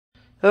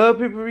Hello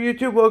people of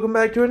YouTube, welcome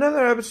back to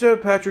another episode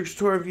of Patrick's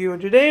Toy Review,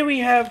 and today we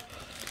have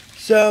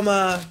some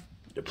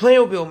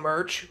playmobil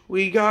merch.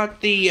 We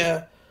got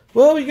the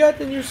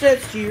new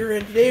sets here,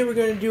 and today we're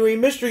going to do a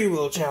mystery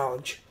wheel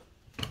challenge.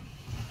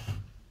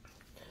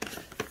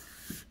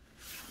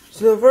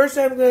 So the first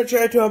I'm going to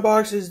try to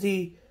unbox is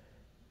the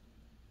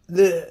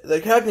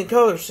Captain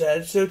Color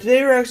set. So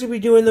today we're actually be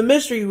doing the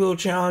mystery wheel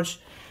challenge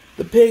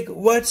to pick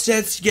what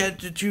sets get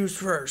to choose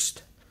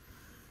first.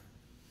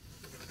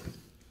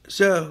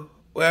 So,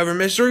 whatever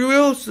mystery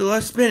wheel, so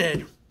let's spin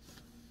it.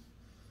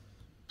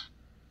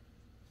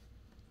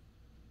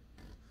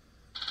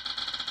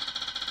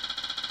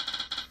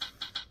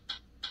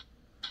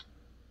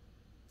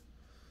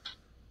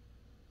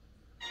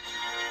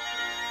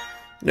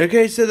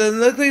 Okay, so then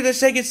luckily the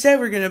second set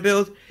we're going to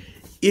build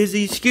is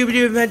the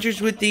Scooby-Doo Adventures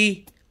with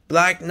the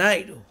Black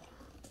Knight.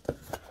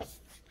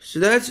 So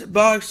that's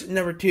box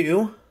number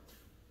 2.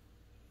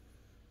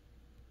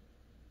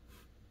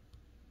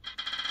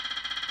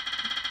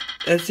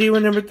 Let's see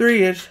what number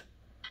 3 is.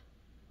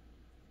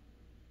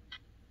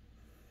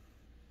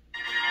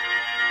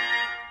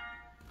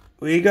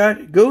 We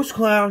got Ghost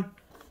Clown.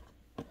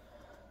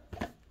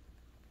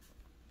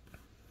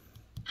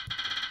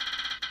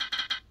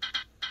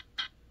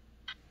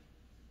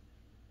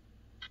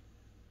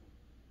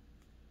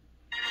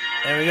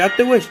 And we got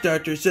the Witch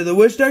Doctor. So the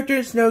Witch Doctor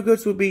and Snow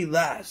Ghost will be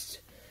last.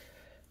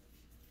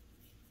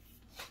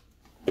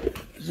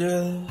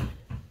 So,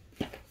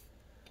 and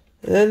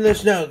then the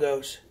Snow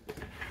Ghost.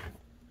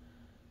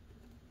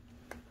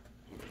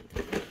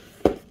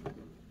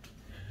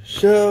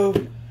 So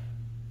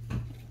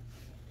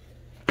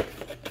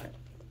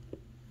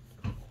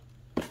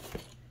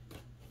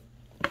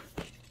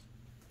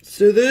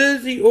this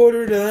is the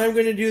order that I'm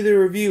going to do the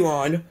review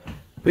on.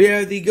 We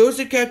have the Ghost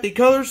of Captain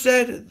Color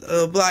set,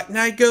 the Black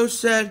Knight Ghost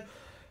set,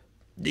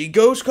 the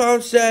Ghost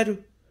Clown set,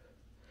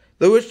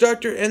 the Witch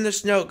Doctor, and the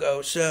Snow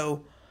Ghost.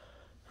 So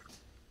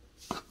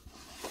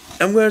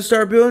I'm going to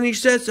start building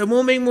these sets. I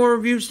won't make more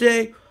reviews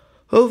today.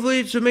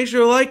 Hopefully, so make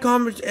sure to like,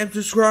 comment, and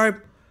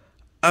subscribe.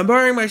 I'm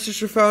borrowing my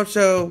sister's phone,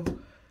 so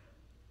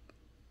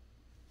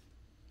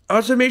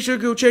also make sure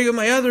to go check out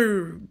my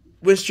other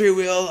mystery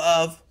wheel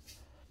of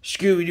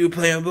Scooby-Doo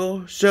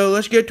playmobil. So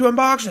let's get to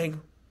unboxing.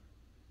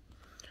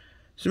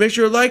 So make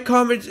sure to like,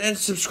 comment, and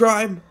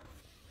subscribe.